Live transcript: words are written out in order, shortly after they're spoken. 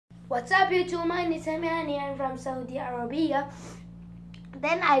What's up YouTube, my name is Samani. I'm from Saudi Arabia.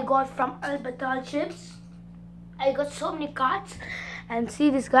 Then I got from Al Batal chips. I got so many cards. And see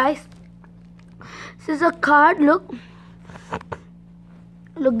this, guys. This is a card. Look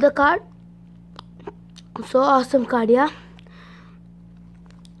the card. So awesome card, yeah.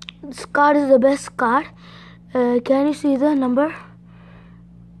 This card is the best card. Can you see the number?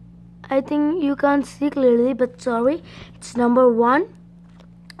 I think you can't see clearly, but sorry, it's number 1.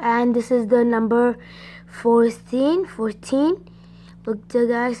 And this is the number 14. Look there,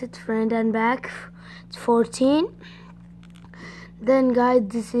 guys, it's front and back. It's 14. Then guys,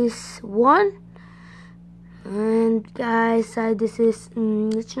 this is 1. And guys, this is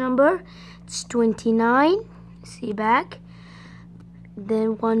which number? It's 29. See back.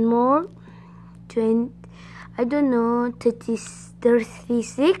 Then one more, 20, I don't know,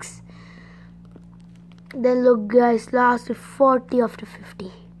 36. Then look, guys, last 40 after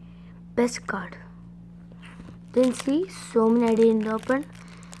 50. Best card. Then see, so many I didn't open.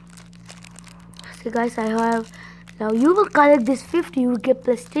 So guys, I have, now you will collect this 50, you will get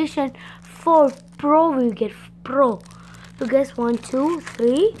PlayStation 4 Pro, we will get Pro. So guys, 1, 2,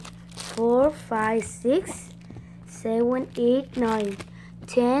 3, 4, 5, 6, 7, 8, 9,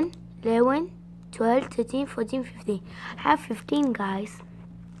 10, 11, 12, 13, 14, 15. I have 15, guys.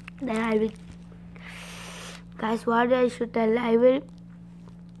 Then I will, guys, what I should tell,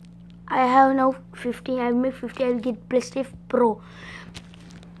 I have now 15, I will make 50, I will get PlayStation Pro.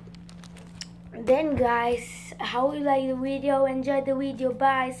 Then guys, how you like the video, enjoy the video,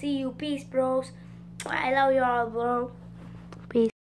 bye, see you, peace bros, I love you all, bro.